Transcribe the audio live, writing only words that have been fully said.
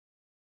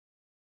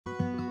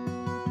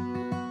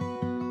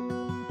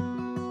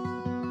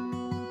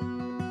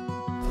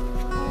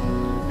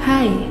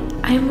Hi,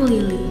 I'm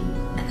Lily,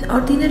 an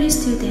ordinary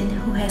student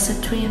who has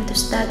a dream to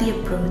study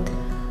abroad.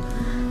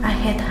 I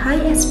had high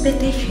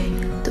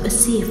expectations to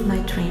achieve my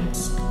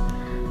dreams.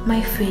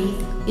 My faith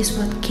is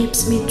what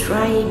keeps me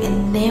trying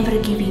and never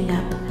giving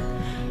up.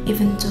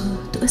 Even though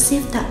to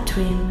achieve that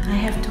dream, I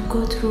have to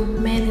go through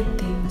many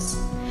things,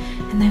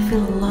 and I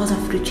feel a lot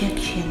of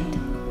rejection.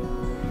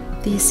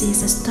 This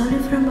is a story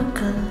from a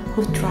girl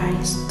who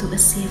tries to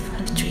achieve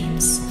her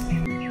dreams.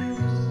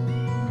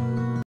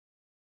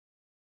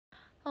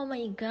 Oh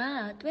my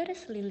god, where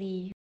is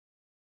Lily?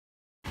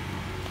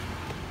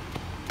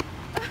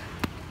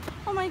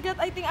 Oh my god,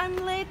 I think I'm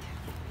late.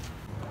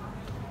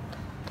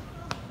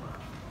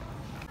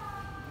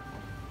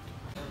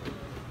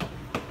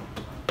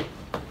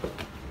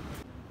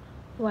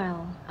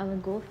 Well, I will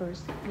go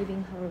first,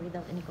 leaving her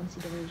without any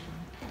consideration.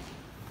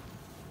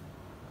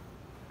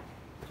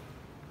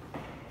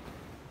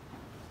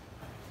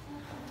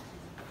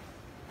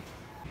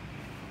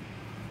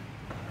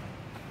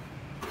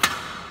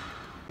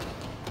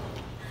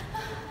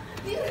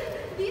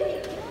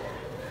 Dewi.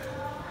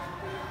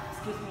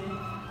 Excuse me.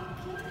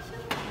 Okay,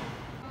 sure.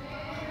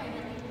 Oh my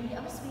god, Lily, I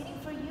was waiting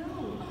for you.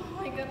 Oh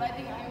my god, I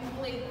think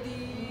I'm late,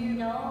 Dewi.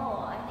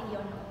 No, I think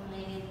you're not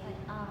late.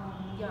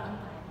 You're on time.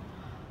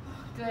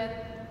 Good.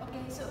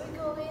 Okay, so we're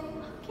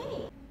going.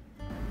 Okay.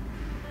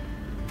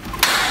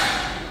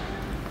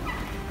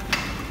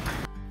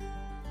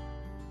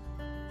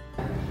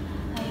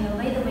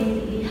 By the way,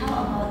 Lily, how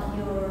about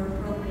your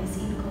progress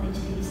in college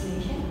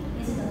registration?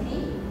 Is it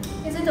okay?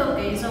 Is it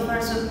okay? So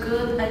far so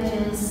good. I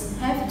just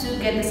have to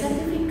get the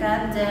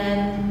certificate,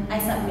 then I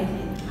submit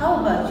it.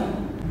 How about you?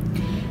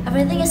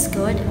 Everything is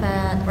good,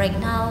 but right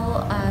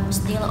now I'm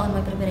still on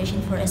my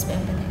preparation for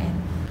SBMPTN.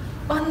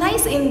 Oh,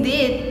 nice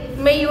indeed.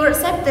 May you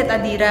accept it,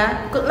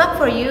 Adira. Good luck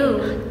for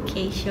you.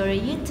 Okay, sure.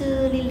 You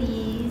too,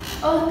 Lily.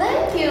 Oh,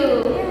 thank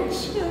you. Yeah,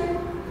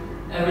 sure.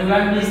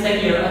 Everyone, please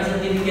take your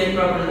certificate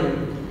properly.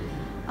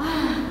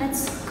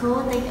 Let's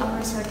go take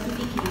our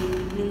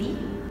certificate, Lily.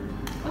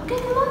 Okay,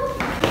 come on.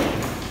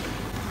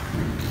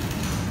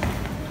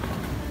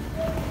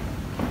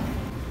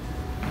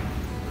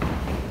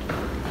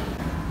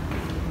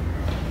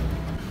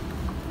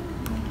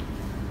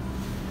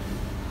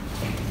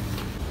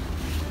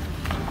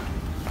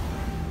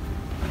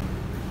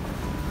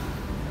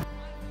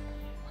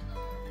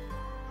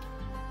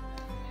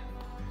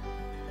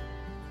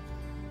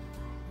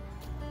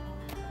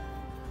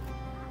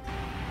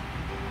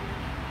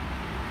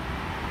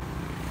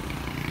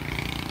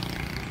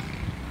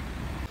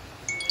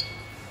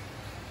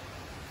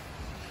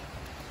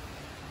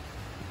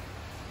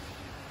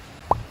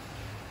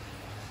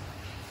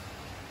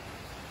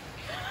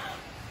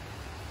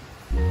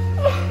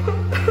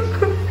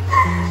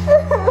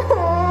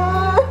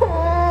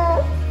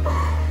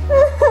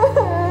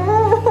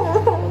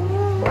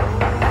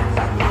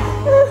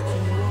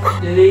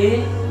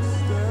 Lily,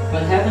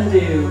 what happened to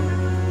you?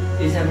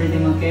 Is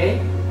everything okay?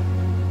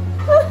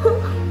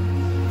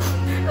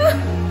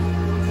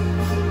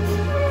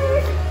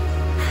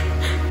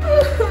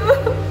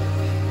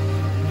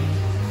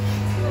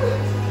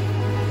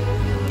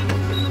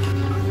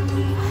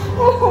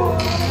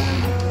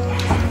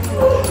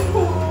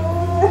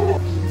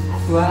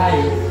 Why?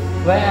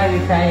 Why are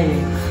you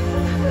crying?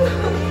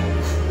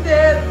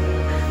 Dad,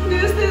 do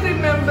you still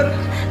remember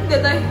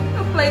that I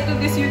applied to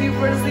this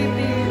university?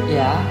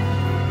 Yeah?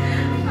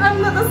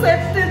 I'm not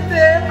accepted,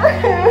 Dad.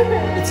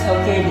 It's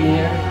okay,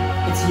 dear.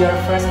 It's your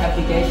first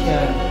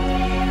application.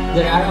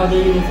 There are other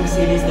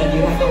universities that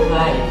you have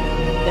applied.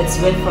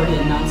 Let's wait for the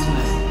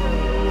announcement.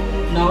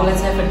 Now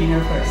let's have a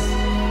dinner first.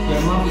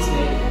 Your mom is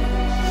waiting.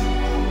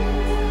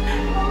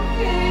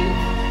 Okay.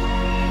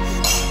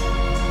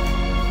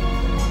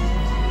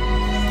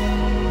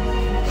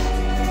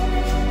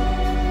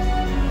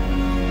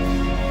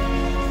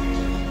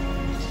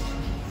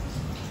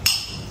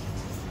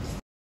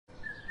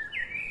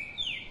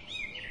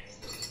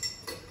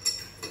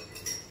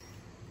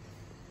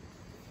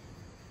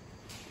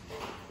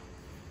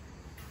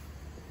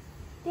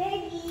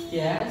 Daddy,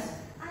 Yes?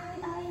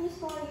 I miss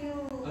for you.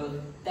 Oh,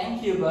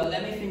 thank you, but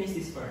let me finish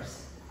this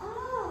first.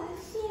 Oh,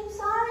 see, I'm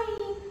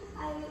sorry.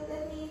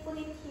 Let me put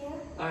it here.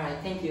 Alright,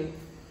 thank you.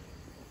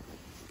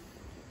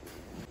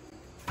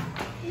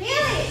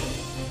 Really?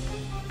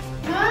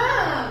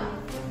 Mom,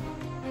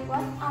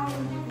 What are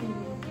you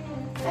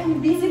doing?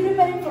 I'm busy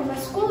preparing for my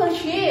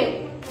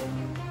scholarship.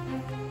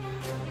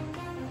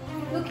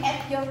 Look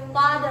at your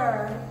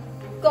father.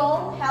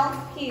 Go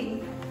help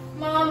him.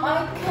 Mom,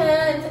 I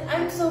can't.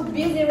 I'm so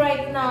busy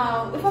right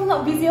now. If I'm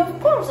not busy, of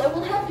course, I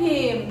will help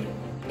him.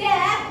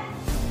 Dad,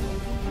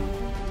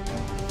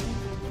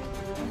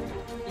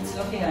 It's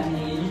okay,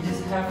 honey. You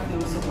just have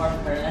to support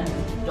her and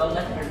don't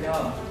let her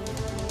go.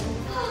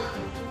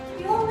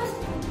 you always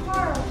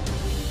her.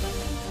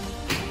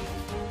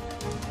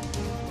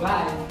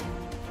 Bye.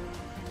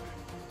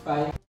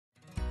 Bye.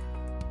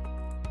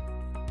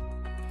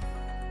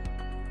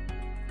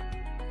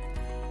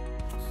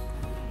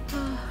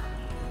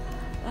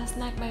 Last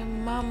night my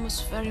mom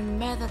was very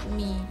mad at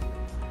me.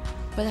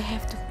 But I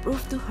have to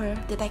prove to her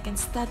that I can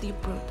study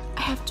abroad.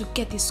 I have to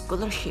get this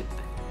scholarship.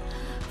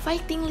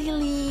 Fighting,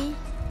 Lily!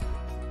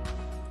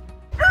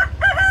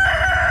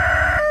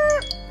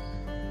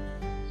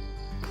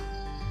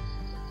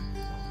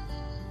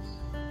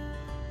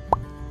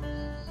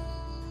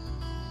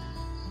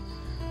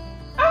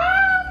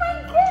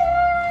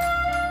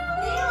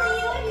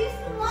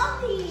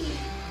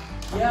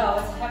 Yeah,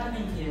 what's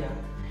happening here?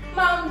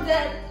 Mom,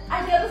 Dad,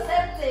 I got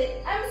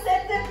accepted. I'm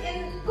accepted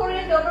in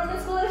Korean government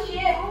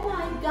scholarship. Oh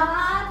my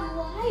God,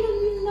 why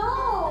don't you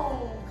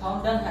know?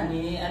 Calm down,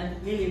 honey,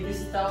 and Lily,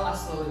 please tell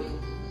us slowly.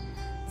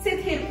 Sit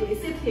here,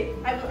 please, sit here.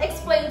 I will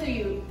explain to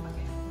you.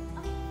 Okay.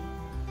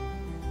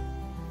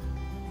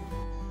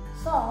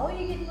 So,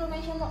 you get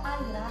information from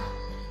Adira?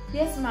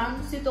 Yes,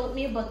 ma'am. She told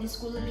me about this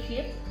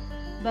scholarship,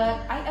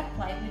 but I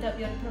applied without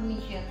your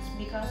permissions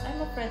because I'm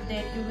afraid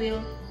that you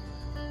will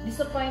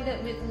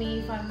disappointed with me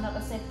if I'm not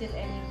accepted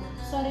anymore.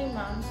 Sorry,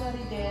 ma'am. Sorry,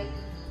 dad.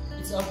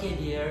 It's okay,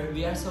 dear.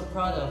 We are so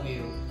proud of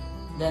you.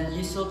 Then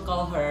you should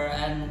call her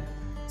and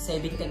say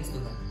big thanks to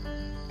her.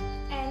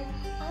 And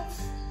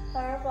ask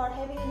her for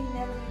having a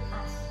dinner with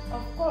us.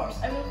 Of course,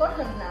 I will call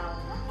her now.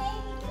 Okay.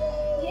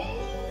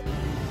 Yay!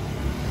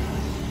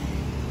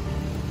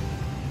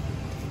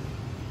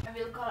 I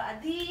will call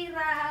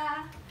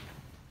Adira.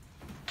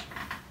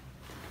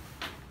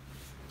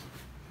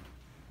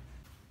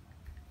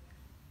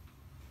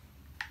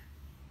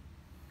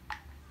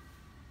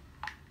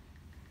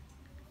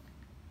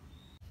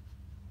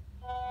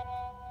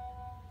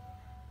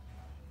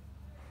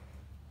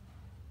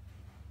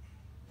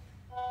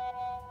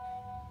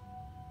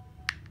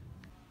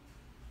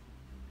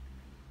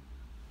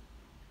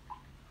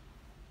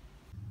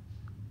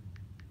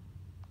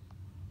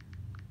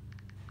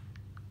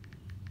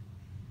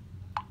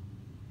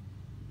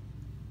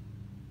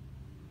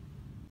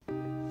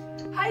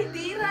 Hi,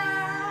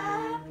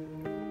 Dira!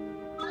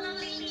 Hello,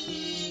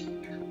 Lily.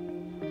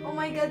 Oh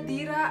my god,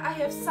 Dira, I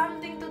have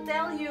something to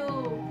tell you.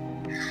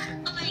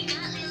 Oh my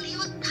God, Lily,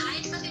 what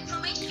types of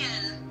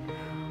information?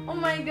 Oh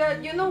my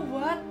god, you know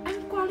what?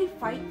 I'm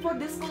qualified for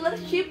the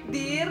scholarship,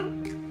 dear.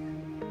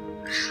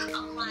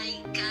 Oh my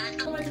God,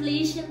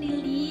 congratulations,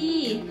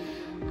 Lily.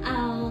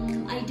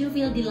 I do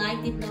feel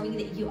delighted knowing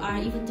that you are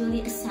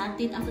eventually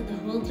accepted after the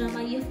whole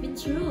drama you have been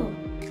through.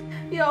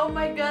 Yeah, oh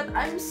my god,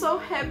 I'm so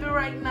happy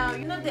right now.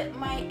 You know that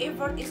my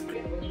effort is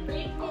great.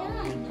 Yeah,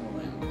 I know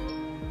well.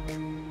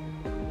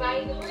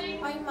 By the way,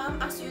 my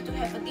mom asked you to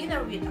have a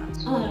dinner with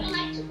us. Oh, would you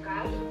like to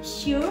come?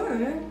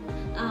 Sure.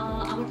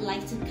 I would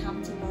like to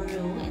come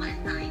tomorrow at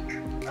night.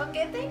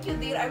 Okay, thank you,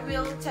 dear. I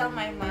will tell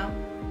my mom.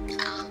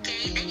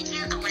 Okay, thank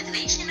you.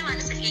 Congratulations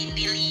once again,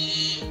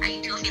 Lily.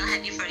 I do feel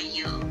happy for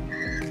you.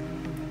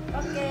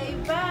 Okay,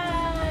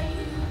 bye.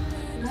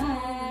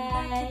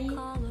 Bye.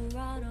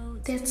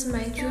 That's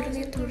my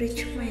journey to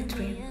reach my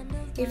dream.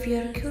 If you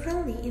are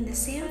currently in the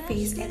same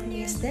phase as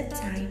me as that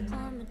time,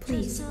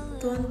 please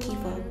don't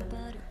give up.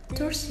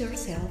 Trust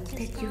yourself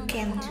that you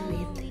can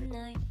do it.